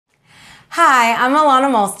Hi, I'm Ilana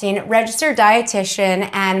Muhlstein, registered dietitian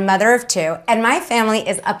and mother of two, and my family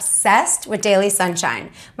is obsessed with Daily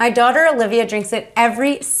Sunshine. My daughter Olivia drinks it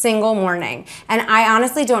every single morning, and I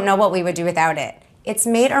honestly don't know what we would do without it. It's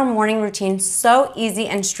made our morning routine so easy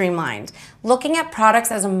and streamlined. Looking at products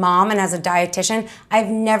as a mom and as a dietitian, I've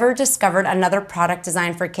never discovered another product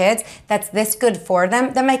designed for kids that's this good for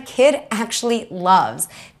them that my kid actually loves.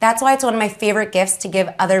 That's why it's one of my favorite gifts to give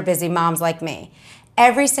other busy moms like me.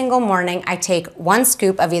 Every single morning, I take 1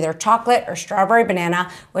 scoop of either chocolate or strawberry banana,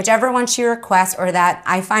 whichever one she requests or that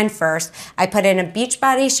I find first. I put in a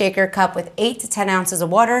Beachbody shaker cup with 8 to 10 ounces of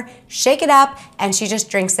water, shake it up, and she just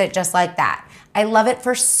drinks it just like that. I love it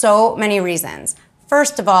for so many reasons.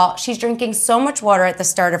 First of all, she's drinking so much water at the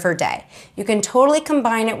start of her day. You can totally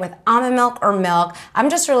combine it with almond milk or milk. I'm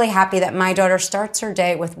just really happy that my daughter starts her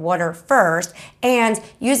day with water first, and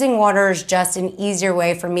using water is just an easier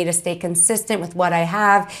way for me to stay consistent with what I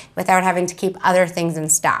have without having to keep other things in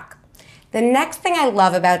stock. The next thing I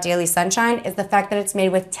love about Daily Sunshine is the fact that it's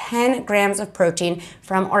made with 10 grams of protein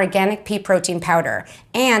from organic pea protein powder.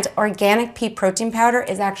 And organic pea protein powder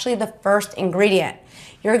is actually the first ingredient.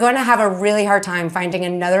 You're going to have a really hard time finding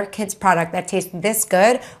another kids product that tastes this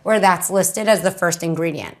good or that's listed as the first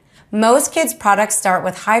ingredient. Most kids products start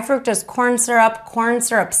with high fructose corn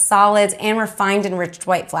syrup solids, and refined enriched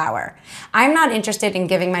white flour. I'm not interested in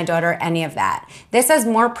giving my daughter any of that. This has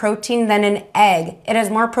more protein than an egg. It has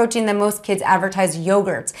more protein than most kids advertise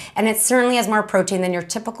yogurts, and it certainly has more protein than your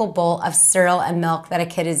typical bowl of cereal and milk that a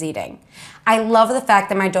kid is eating. I love the fact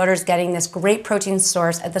that my daughter's getting this great protein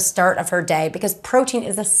source at the start of her day because protein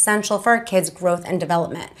is essential for a kid's growth and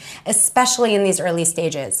development, especially in these early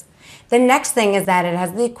stages. The next thing is that it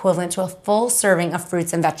has the equivalent to a full serving of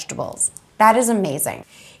fruits and vegetables. That is amazing.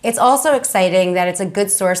 It's also exciting that it's a good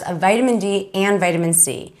source of vitamin D and vitamin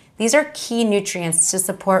C. These are key nutrients to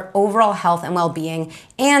support overall health and well-being,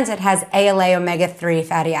 and it has ALA omega-3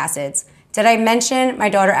 fatty acids. Did I mention my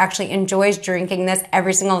daughter actually enjoys drinking this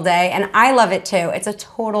every single day, and I love it too. It's a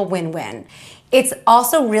total win-win. It's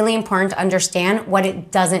also really important to understand what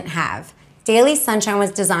it doesn't have. Daily Sunshine was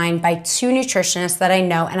designed by 2 nutritionists that I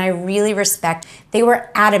know and I really respect. They were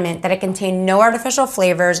adamant that it contained no artificial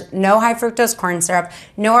flavors, no high fructose corn syrup,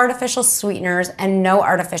 no artificial sweeteners, and no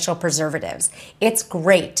artificial preservatives. It's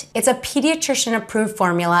great. It's a pediatrician approved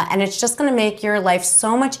formula, and it's just gonna make your life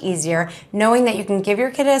so much easier knowing that you can give your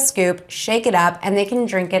kid a scoop, shake it up, and they can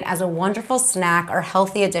drink it as a wonderful snack or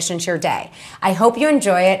healthy addition to your day. I hope you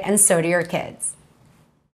enjoy it, and so do your kids.